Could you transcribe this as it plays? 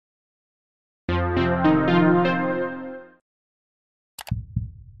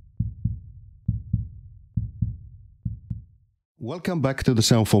Welcome back to the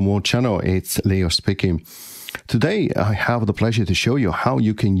Sound for More channel. It's Leo speaking. Today I have the pleasure to show you how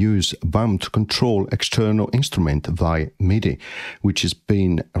you can use BAM to control external instrument via Midi, which has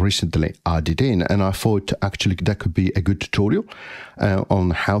been recently added in, and I thought actually that could be a good tutorial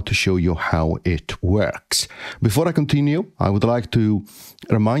on how to show you how it works. Before I continue, I would like to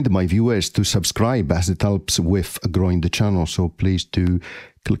remind my viewers to subscribe, as it helps with growing the channel, so please do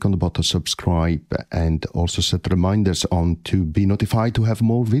click on the button subscribe and also set reminders on to be notified to have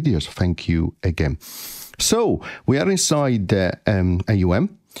more videos. Thank you again. So we are inside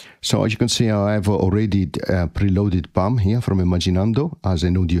AUM. So as you can see, I have already preloaded BAM here from Imaginando as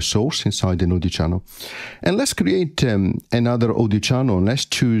an audio source inside an audio channel. And let's create another audio channel. Let's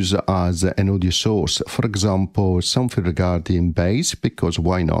choose as an audio source, for example, something regarding bass, because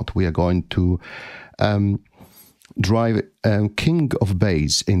why not? We are going to drive King of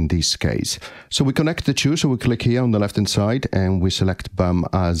Bass in this case. So we connect the two, so we click here on the left hand side and we select BAM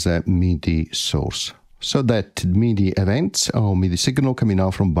as a MIDI source. So that MIDI events or MIDI signal coming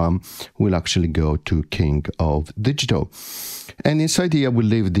out from BAM will actually go to King of Digital. And inside here we'll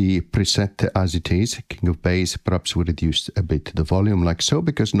leave the preset as it is, King of Bass. Perhaps we reduce a bit the volume like so,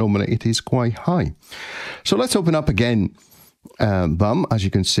 because normally it is quite high. So let's open up again BAM, as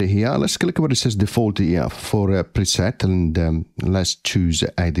you can see here. Let's click where it says default here for a preset, and let's choose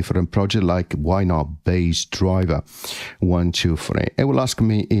a different project, like why not bass driver 1, 2, 3. It will ask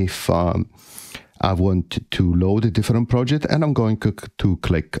me if I want to load a different project, and I'm going to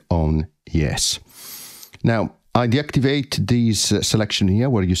click on yes. Now I deactivate this selection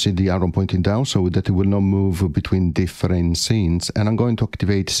here where you see the arrow pointing down, so that it will not move between different scenes, and I'm going to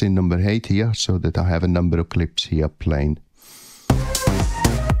activate scene number 8 here so that I have a number of clips here playing.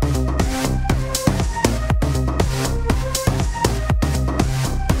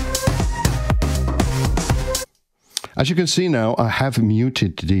 As you can see now, I have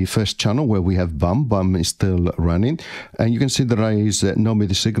muted the first channel where we have BAM. BAM is still running, and you can see there is no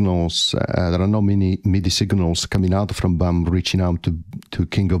MIDI signals. There are no MIDI signals coming out from BAM reaching out to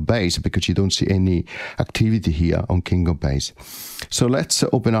King of Bass, because you don't see any activity here on King of Bass. So let's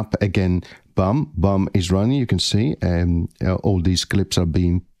open up again BAM. BAM is running. You can see all these clips are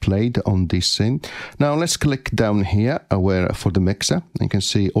being played on this scene. Now let's click down here where for the mixer. You can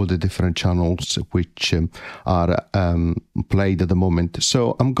see all the different channels which are played at the moment.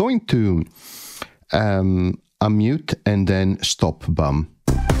 So I'm going to unmute and then stop BAM.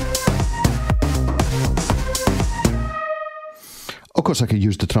 Of course, I could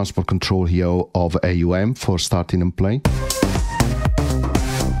use the transport control here of AUM for starting and play.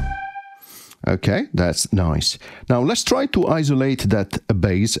 Okay, that's nice. Now let's try to isolate that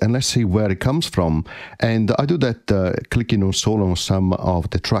bass and let's see where it comes from. And I do that clicking on solo on some of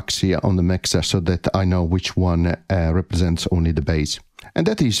the tracks here on the mixer so that I know which one represents only the bass. And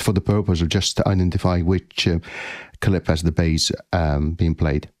that is for the purpose of just to identify which clip has the bass being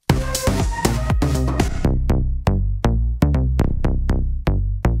played.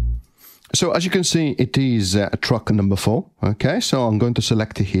 So as you can see, it is track number 4. Okay, so I'm going to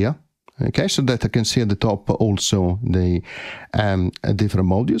select it here. Okay, so that I can see at the top also the different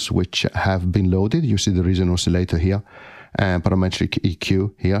modules which have been loaded. You see there is an oscillator here, parametric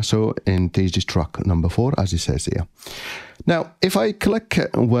EQ here. So, and this is track number 4, as it says here. Now, if I click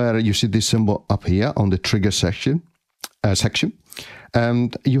where you see this symbol up here on the trigger section,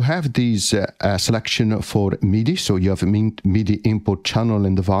 and you have this selection for MIDI, so you have MIDI input channel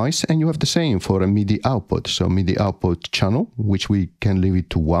and device, and you have the same for a MIDI output, so MIDI output channel, which we can leave it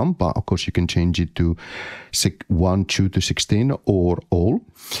to 1, but of course you can change it to 1, 2 to 16 or all,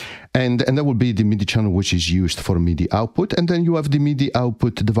 and that will be the MIDI channel which is used for MIDI output. And then you have the MIDI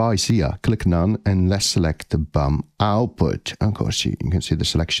output device here. Click none and let's select the BAM output. Of course you can see the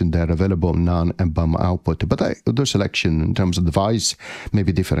selection there available, none and BAM output, but the selection in terms of device may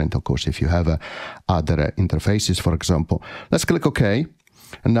be different, of course, if you have other interfaces, for example. Let's click OK,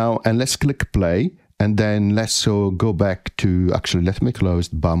 and now let's click play, and then let's go back to, actually let me close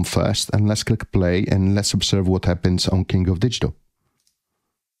BAM first, and let's click play and let's observe what happens on King of Digital.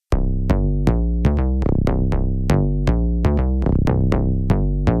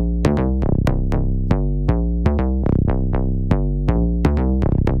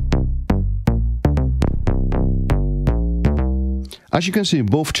 As you can see,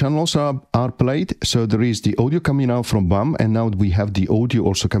 both channels are played. So there is the audio coming out from BAM, and now we have the audio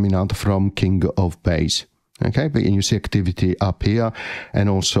also coming out from King of Bass. Okay, but you see activity up here and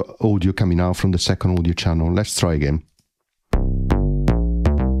also audio coming out from the second audio channel. Let's try again.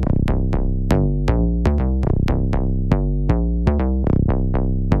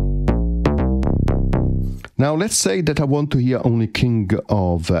 Now let's say that I want to hear only king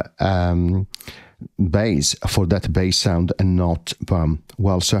of bass for that bass sound and not bum.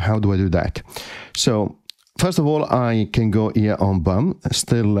 Well, so how do I do that? So first of all, I can go here on bum,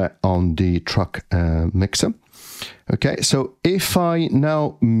 still on the track mixer. Okay, so if I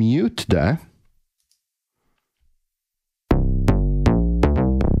now mute there,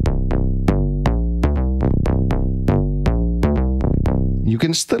 you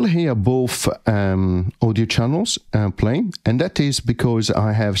can still hear both audio channels playing, and that is because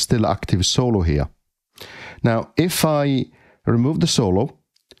I have still active solo here. Now, if I remove the solo,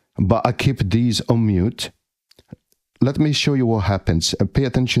 but I keep these on mute, let me show you what happens. Pay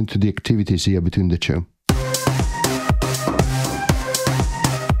attention to the activities here between the two.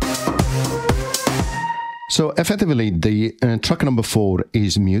 So effectively, the track number 4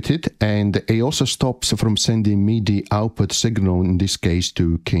 is muted, and it also stops from sending MIDI output signal, in this case,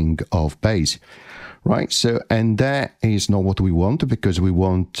 to king of bass, right? So, and that is not what we want, because we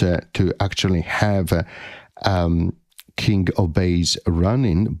want to actually have king of bass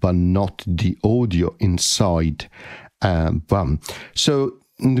running, but not the audio inside bum. So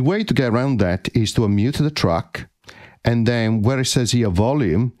the way to get around that is to unmute the track, and then where it says here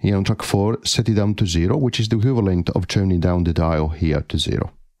volume, here on track 4, set it down to 0, which is the equivalent of turning down the dial here to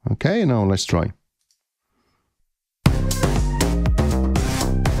 0. Okay, now let's try.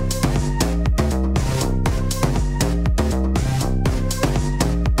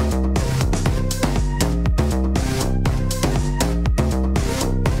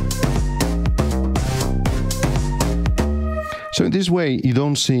 So in this way, you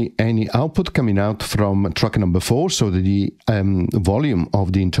don't see any output coming out from track number 4, so the volume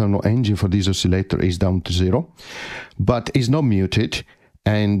of the internal engine for this oscillator is down to 0, but is not muted,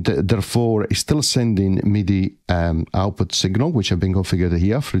 and therefore is still sending MIDI output signal, which have been configured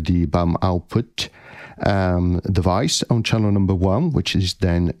here through the BAM output device on channel number 1, which is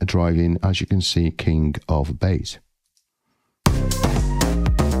then driving, as you can see, king of bass.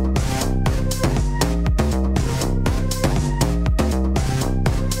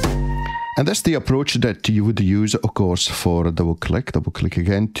 And that's the approach that you would use, of course, for double click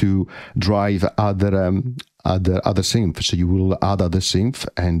again, to drive other synths. So you will add other synth,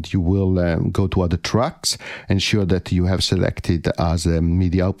 and you will go to other tracks, ensure that you have selected as a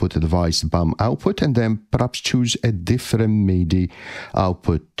MIDI output device BAM output, and then perhaps choose a different MIDI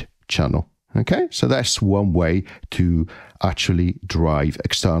output channel. Okay, so that's one way to actually drive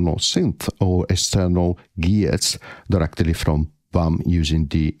external synth or external gears directly from BAM using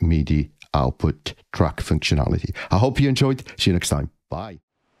the MIDI output track functionality. I hope you enjoyed. See you next time. Bye.